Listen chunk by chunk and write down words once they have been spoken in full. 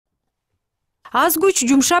Аз күч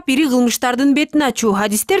жумшап ири кылмыштардын бетин ачуу.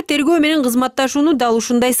 Адистер тергөө менен кызматташууну дал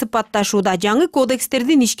ушундай сыпатташууда. Жаңы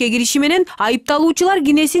кодекстердин ишке кириши менен айыпталуучулар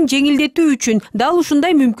кинесин жеңилдетүү үчүн дал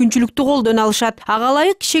ушундай мүмкүнчүлүктү колдоно алышат. Ага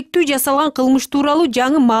ылайык шектүү жасалган кылмыш тууралуу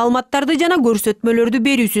жаңы маалыматтарды жана көрсөтмөлөрдү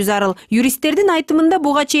берүүсү зарыл. Юристтердин айтымында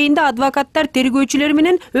буга чейин адвокаттар тергөөчүлөр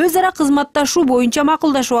менен өз ара кызматташуу боюнча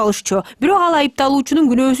макулдашып алышчу. Бирок ал айыпталуучунун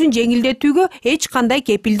күнөөсүн жеңилдетүүгө эч кандай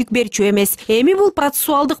кепилдик берчү эмес. Эми бул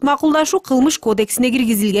процессуалдык макулдашуу кылмыш кодексине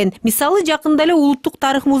киргизилген. Мисалы, жакында эле Улуттук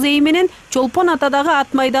тарых музейи менен Чолпон Атадагы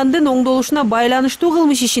ат майдандын оңдолушуна байланыштуу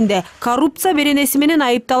кылмыш ишинде коррупция беренеси менен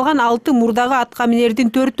айыпталган 6 мурдагы атка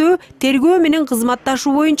минердин 4-өө тергөө менен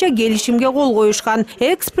кызматташуу боюнча келишимге кол коюшкан.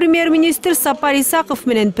 Экс-премьер-министр Сапар Исаков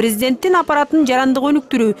менен президенттин аппаратынын жарандык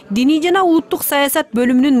өнүктүрүү, диний жана улуттук саясат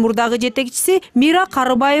бөлүмүнүн мурдагы жетекчиси Мира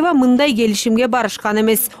Карыбаева мындай келишимге барышкан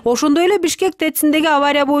эмес. Ошондой эле Бишкек ТЭЦиндеги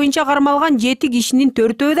авария боюнча кармалган 7 кишинин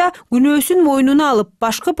 4-өө да күнөөсүн мойнуна алып,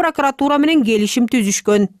 башкы прокуратура менен келишим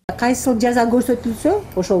түзүшкөн. Кайсыл жаза көрсөтүлсө,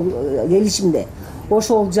 ошол келишимде,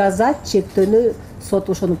 ошол жаза чектөөнү сот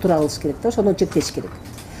ошону тура алыш керек да, ошону чектеш керек.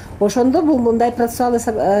 Ошондо бул мындай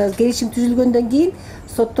процессуалдык келишим түзүлгөндөн кийин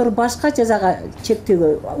соттор башка жазага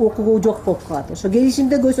чектөөгө укугу жок болуп калат. Ошо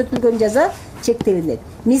келишимде көрсөтүлгөн жаза чектелинет.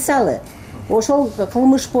 Мисалы, ошол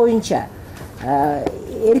кылмыш боюнча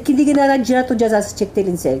эркиндигин ажыратуу жазасы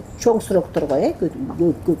чектелинсе, чоң срокторго,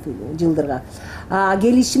 көп жылдырга.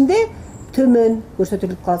 Келишимде төмөн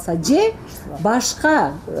көрсөтүлүп калса же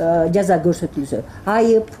башка жаза көрсөтүлсө,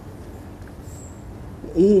 айып,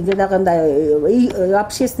 жанагындай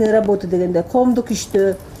общественный работа дегенде коомдук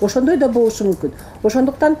иштөө, ошондой да болушу мүмкүн.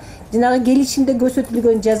 Ошондуктан жанагы келишимде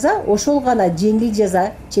көрсөтүлгөн жаза ошол гана жеңил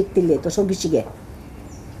жаза чектелет ошол кишиге.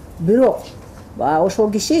 Бирок ошол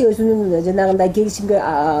киши өзүнүн жанагындай келишимге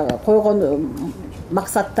койгон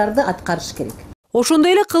максаттарды аткарыш керек.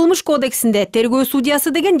 Ошондой эле кылмыш кодексинде тергөө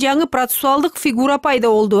судьясы деген жаңы процессуалдык фигура пайда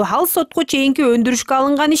болду. Ал сотко чейинки өндүрүшкө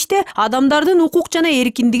алынган иште адамдардын укук жана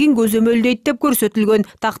эркиндигин көзөмөлдөйт деп көрсөтүлгөн.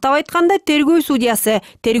 Тактап айтканда, тергөө судьясы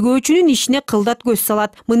тергөөчүнүн ишине кылдат көз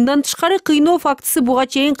салат. Мындан тышкары кыйноо фактысы буга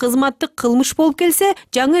чейин кызматтык кылмыш болуп келсе,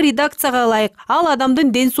 жаңы редакцияга ылайык ал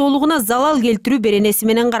адамдын ден соолугуна залал келтирүү беренеси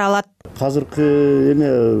менен каралат. Азыркы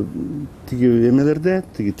эмелерде,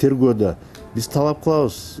 тергөөдө биз талап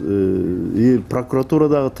кылабыз, прокуратура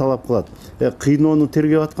дагы талап кылат. Кыйноону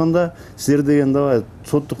тергеп атканда силер деген давай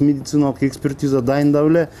соттук медициналык экспертиза дайындап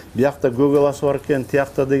эле, биякта көгаласы бар экен,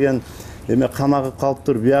 тиякта деген кан агып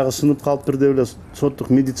калыптыр, биягы сынып калыптыр деп эле соттук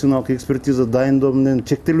медициналык экспертиза дайындоо менен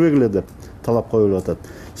чектелбегиле деп талап коюлуп атат.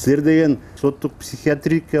 Силер деген соттук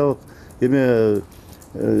психиатрикалык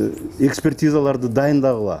экспертизаларды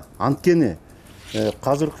дайындагыла. Анткени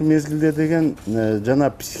азыркы мезгилде деген жана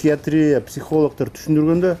психиатрия, психологдор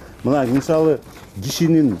түшүндүргөндө, мына мисалы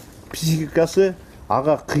кишинин психикасы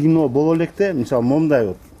ага кыйноо боло электе, мисалы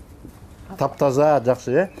момундай таптаза,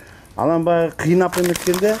 жакшы, анан баягы кыйнап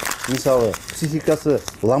эметкенде, мисалы психикасы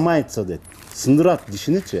ломается дейт, сындырат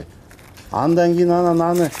кишиничи. Андан кийин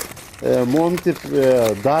аны монтип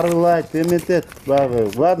дарылайт, эметет, баягы,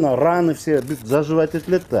 ладно, раны все заживать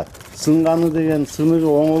этилет да. Сынганы деген сыныгы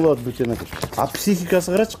оңолот бүтүн. А психикасы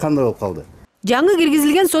карачы кандай болуп калды? Жаңы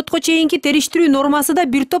киргизилген сотко чейинки териштирүү нормасы да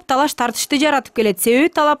бир топ талаш тартышты жаратып келет.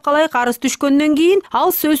 Себеби талапка ылайык арыз түшкөндөн кийин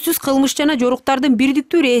ал сөзсүз кылмыш жана жоруктардын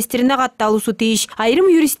бирдиктүү реестрине катталуусу тийиш.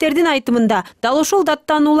 Айрым юристтердин айтымында дал ошол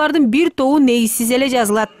даттануулардын бир тобу негизсиз эле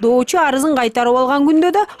жазылат. Доочу арызын кайтарып алган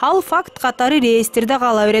күндө да ал факт катары реестрде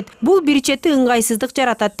кала берет. Бул бир чети ыңгайсыздык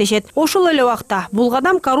жаратат дешет. Ошол эле убакта бул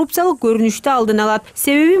кадам коррупциялык көрүнүштү алдын алат.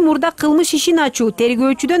 Себеби мурда кылмыш ишин ачуу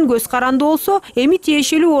тергөөчүдөн көз каранды болсо, эми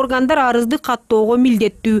тиешелүү органдар арызды каттоого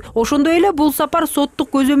милдеттүү. Ошондой эле бул сапар соттук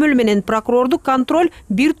көзөмөл менен прокурордук контроль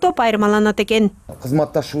бир топ айырмаланат экен.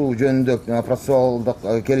 Кызматташуу жөнүндө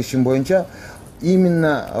процессуалдык келишим боюнча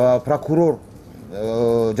именно прокурор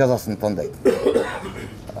жазасын тандайт.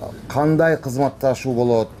 Кандай кызматташуу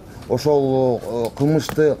болот, ошол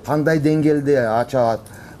кылмышты кандай деңгээлде ачат,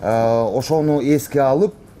 ошону эске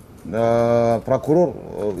алып прокурор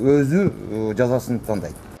өзү жазасын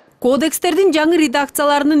тандайт. Кодекстердин жаңы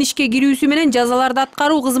редакцияларынын ишке кирүүсү менен жазаларды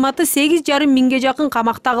аткаруу кызматы 8,5 миңге жакын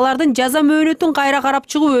камактагылардын жаза мөөнөтүн кайра карап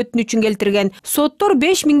чыгуу өтүнүчүн келтирген. Соттор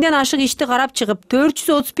 5 миңден ашык ишти карап чыгып,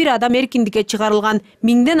 431 адам эркиндикке чыгарылган,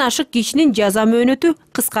 1000ден ашык кишинин жаза мөөнөтү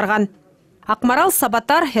кыскарган. Акмарал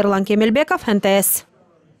Сабатар, Ерлан Кемелбеков, НТС.